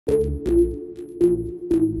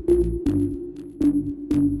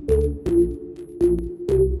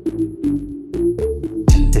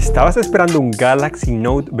¿Estabas esperando un Galaxy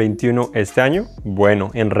Note 21 este año? Bueno,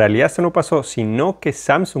 en realidad esto no pasó, sino que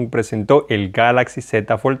Samsung presentó el Galaxy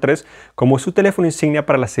Z Fold 3 como su teléfono insignia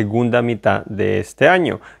para la segunda mitad de este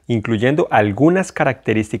año, incluyendo algunas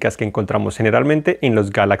características que encontramos generalmente en los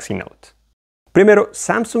Galaxy Note. Primero,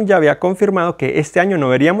 Samsung ya había confirmado que este año no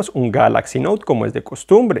veríamos un Galaxy Note como es de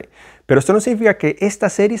costumbre, pero esto no significa que esta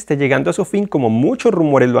serie esté llegando a su fin como muchos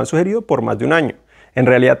rumores lo han sugerido por más de un año. En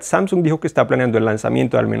realidad, Samsung dijo que está planeando el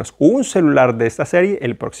lanzamiento de al menos un celular de esta serie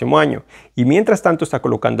el próximo año, y mientras tanto está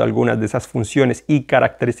colocando algunas de esas funciones y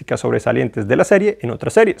características sobresalientes de la serie en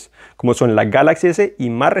otras series, como son la Galaxy S y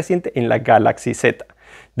más reciente en la Galaxy Z.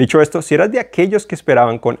 Dicho esto, si eras de aquellos que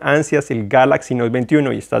esperaban con ansias el Galaxy Note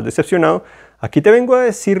 21 y estás decepcionado, aquí te vengo a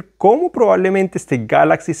decir cómo probablemente este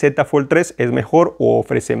Galaxy Z Fold 3 es mejor o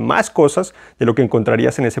ofrece más cosas de lo que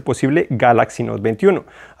encontrarías en ese posible Galaxy Note 21,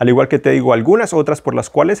 al igual que te digo algunas otras por las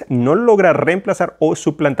cuales no logra reemplazar o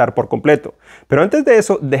suplantar por completo. Pero antes de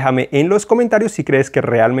eso, déjame en los comentarios si crees que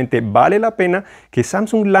realmente vale la pena que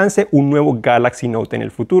Samsung lance un nuevo Galaxy Note en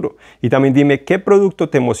el futuro. Y también dime qué producto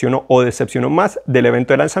te emocionó o decepcionó más del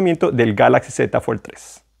evento de lanzamiento del Galaxy Z Fold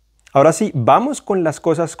 3. Ahora sí, vamos con las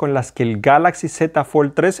cosas con las que el Galaxy Z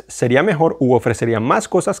Fold 3 sería mejor u ofrecería más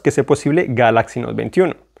cosas que ese posible Galaxy Note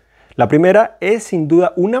 21. La primera es sin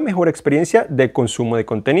duda una mejor experiencia de consumo de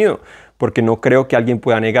contenido, porque no creo que alguien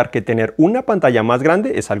pueda negar que tener una pantalla más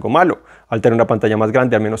grande es algo malo. Al tener una pantalla más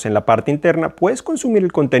grande, al menos en la parte interna, puedes consumir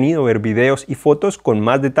el contenido, ver videos y fotos con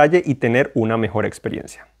más detalle y tener una mejor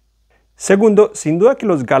experiencia. Segundo, sin duda que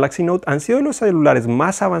los Galaxy Note han sido los celulares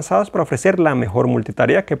más avanzados para ofrecer la mejor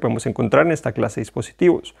multitarea que podemos encontrar en esta clase de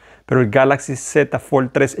dispositivos. Pero el Galaxy Z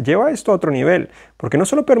Fold 3 lleva esto a otro nivel, porque no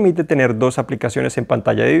solo permite tener dos aplicaciones en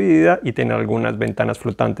pantalla dividida y tener algunas ventanas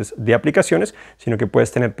flotantes de aplicaciones, sino que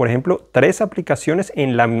puedes tener, por ejemplo, tres aplicaciones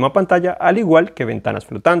en la misma pantalla, al igual que ventanas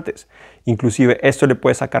flotantes. Inclusive esto le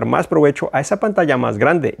puede sacar más provecho a esa pantalla más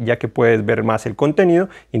grande, ya que puedes ver más el contenido,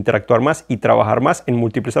 interactuar más y trabajar más en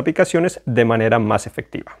múltiples aplicaciones de manera más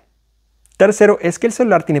efectiva. Tercero es que el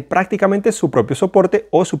celular tiene prácticamente su propio soporte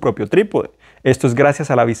o su propio trípode. Esto es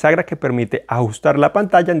gracias a la bisagra que permite ajustar la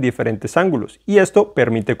pantalla en diferentes ángulos, y esto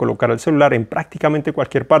permite colocar el celular en prácticamente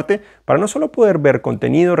cualquier parte para no solo poder ver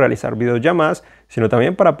contenido, realizar videollamadas, sino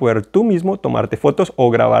también para poder tú mismo tomarte fotos o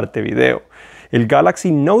grabarte video. El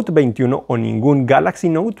Galaxy Note 21 o ningún Galaxy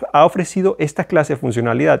Note ha ofrecido esta clase de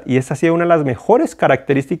funcionalidad, y esta ha sido una de las mejores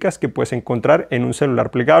características que puedes encontrar en un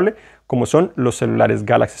celular plegable como son los celulares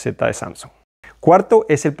Galaxy Z de Samsung. Cuarto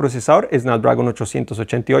es el procesador Snapdragon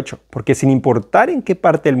 888, porque sin importar en qué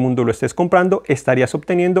parte del mundo lo estés comprando, estarías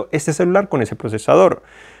obteniendo este celular con ese procesador.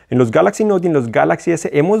 En los Galaxy Note y en los Galaxy S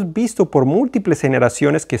hemos visto por múltiples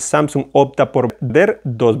generaciones que Samsung opta por vender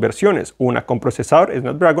dos versiones, una con procesador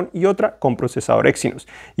Snapdragon y otra con procesador Exynos.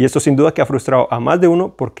 Y esto sin duda que ha frustrado a más de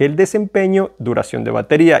uno, porque el desempeño, duración de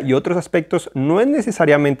batería y otros aspectos no es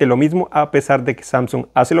necesariamente lo mismo, a pesar de que Samsung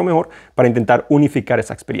hace lo mejor para intentar unificar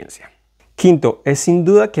esa experiencia. Quinto, es sin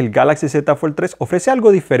duda que el Galaxy Z Fold 3 ofrece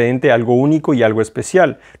algo diferente, algo único y algo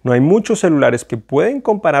especial. No hay muchos celulares que pueden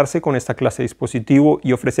compararse con esta clase de dispositivo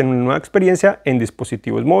y ofrecen una nueva experiencia en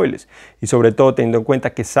dispositivos móviles. Y sobre todo teniendo en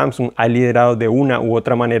cuenta que Samsung ha liderado de una u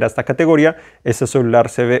otra manera esta categoría, este celular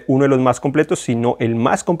se ve uno de los más completos, si no el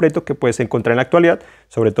más completo que puedes encontrar en la actualidad,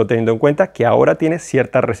 sobre todo teniendo en cuenta que ahora tiene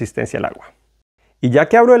cierta resistencia al agua. Y ya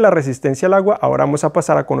que hablo de la resistencia al agua, ahora vamos a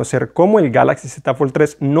pasar a conocer cómo el Galaxy Z Fold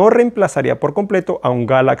 3 no reemplazaría por completo a un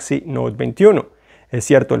Galaxy Note 21. Es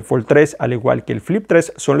cierto, el Fold 3, al igual que el Flip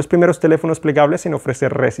 3, son los primeros teléfonos plegables en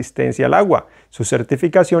ofrecer resistencia al agua. Su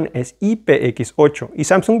certificación es IPX8 y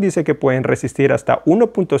Samsung dice que pueden resistir hasta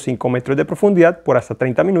 1.5 metros de profundidad por hasta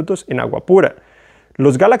 30 minutos en agua pura.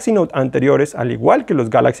 Los Galaxy Note anteriores, al igual que los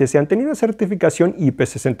Galaxy S, han tenido una certificación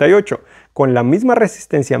IP68, con la misma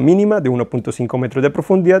resistencia mínima de 1.5 metros de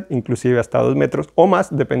profundidad, inclusive hasta 2 metros o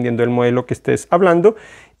más, dependiendo del modelo que estés hablando,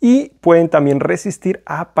 y pueden también resistir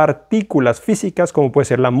a partículas físicas como puede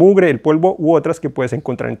ser la mugre, el polvo u otras que puedes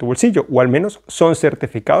encontrar en tu bolsillo, o al menos son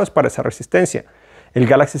certificados para esa resistencia. El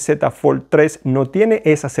Galaxy Z Fold 3 no tiene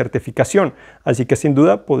esa certificación, así que sin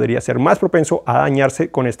duda podría ser más propenso a dañarse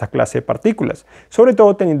con esta clase de partículas, sobre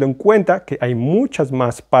todo teniendo en cuenta que hay muchas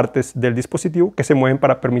más partes del dispositivo que se mueven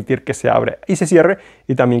para permitir que se abra y se cierre,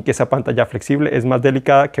 y también que esa pantalla flexible es más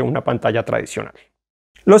delicada que una pantalla tradicional.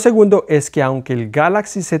 Lo segundo es que aunque el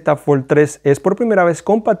Galaxy Z Fold 3 es por primera vez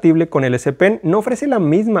compatible con el S Pen, no ofrece la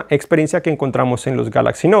misma experiencia que encontramos en los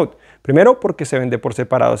Galaxy Note. Primero porque se vende por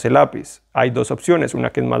separado ese lápiz. Hay dos opciones,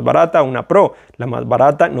 una que es más barata, una Pro. La más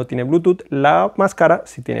barata no tiene Bluetooth, la más cara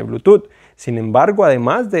sí tiene Bluetooth. Sin embargo,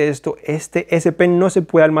 además de esto, este S Pen no se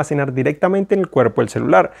puede almacenar directamente en el cuerpo del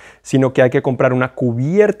celular, sino que hay que comprar una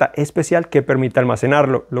cubierta especial que permita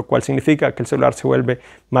almacenarlo, lo cual significa que el celular se vuelve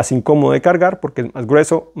más incómodo de cargar porque es más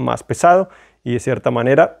grueso, más pesado y de cierta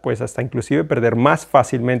manera, pues hasta inclusive perder más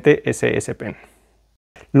fácilmente ese S Pen.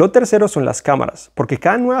 Lo tercero son las cámaras, porque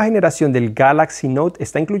cada nueva generación del Galaxy Note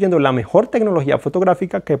está incluyendo la mejor tecnología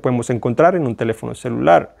fotográfica que podemos encontrar en un teléfono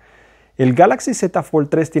celular. El Galaxy Z Fold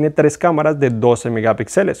 3 tiene tres cámaras de 12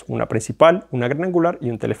 megapíxeles, una principal, una gran angular y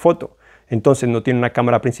un telefoto. Entonces no tiene una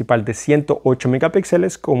cámara principal de 108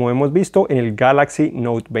 megapíxeles como hemos visto en el Galaxy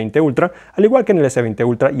Note 20 Ultra, al igual que en el S20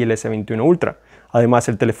 Ultra y el S21 Ultra. Además,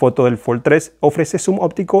 el telefoto del Fold 3 ofrece zoom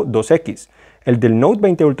óptico 2x. El del Note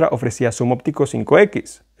 20 Ultra ofrecía zoom óptico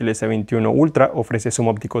 5x. El S21 Ultra ofrece zoom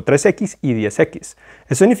óptico 3x y 10x.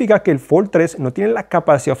 Eso significa que el Fold 3 no tiene la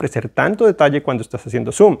capacidad de ofrecer tanto detalle cuando estás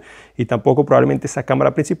haciendo zoom, y tampoco probablemente esa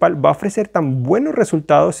cámara principal va a ofrecer tan buenos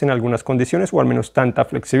resultados en algunas condiciones o al menos tanta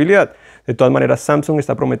flexibilidad. De todas maneras, Samsung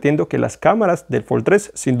está prometiendo que las cámaras del Fold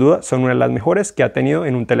 3 sin duda son una de las mejores que ha tenido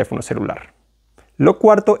en un teléfono celular. Lo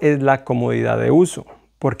cuarto es la comodidad de uso,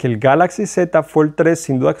 porque el Galaxy Z Fold 3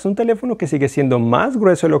 sin duda es un teléfono que sigue siendo más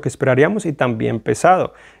grueso de lo que esperaríamos y también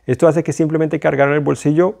pesado. Esto hace que simplemente cargarlo en el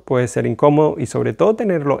bolsillo puede ser incómodo y sobre todo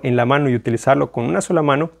tenerlo en la mano y utilizarlo con una sola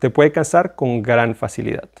mano te puede cansar con gran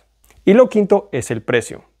facilidad. Y lo quinto es el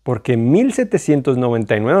precio, porque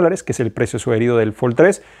 $1,799, que es el precio sugerido del Fold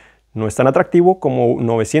 3, no es tan atractivo como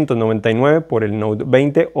 $999 por el Note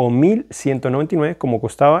 20 o $1,199 como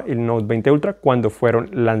costaba el Note 20 Ultra cuando fueron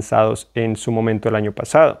lanzados en su momento el año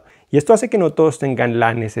pasado. Y esto hace que no todos tengan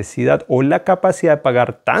la necesidad o la capacidad de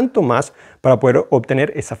pagar tanto más para poder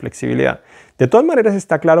obtener esa flexibilidad. De todas maneras,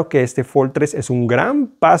 está claro que este Fold 3 es un gran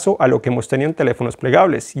paso a lo que hemos tenido en teléfonos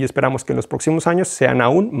plegables y esperamos que en los próximos años sean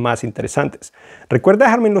aún más interesantes. Recuerda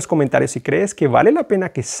dejarme en los comentarios si crees que vale la pena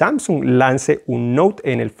que Samsung lance un Note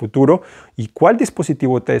en el futuro y cuál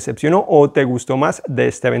dispositivo te decepcionó o te gustó más de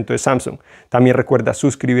este evento de Samsung. También recuerda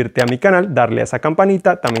suscribirte a mi canal, darle a esa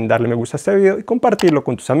campanita, también darle me gusta a este video y compartirlo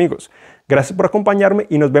con tus amigos. Gracias por acompañarme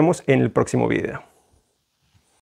y nos vemos en el próximo video.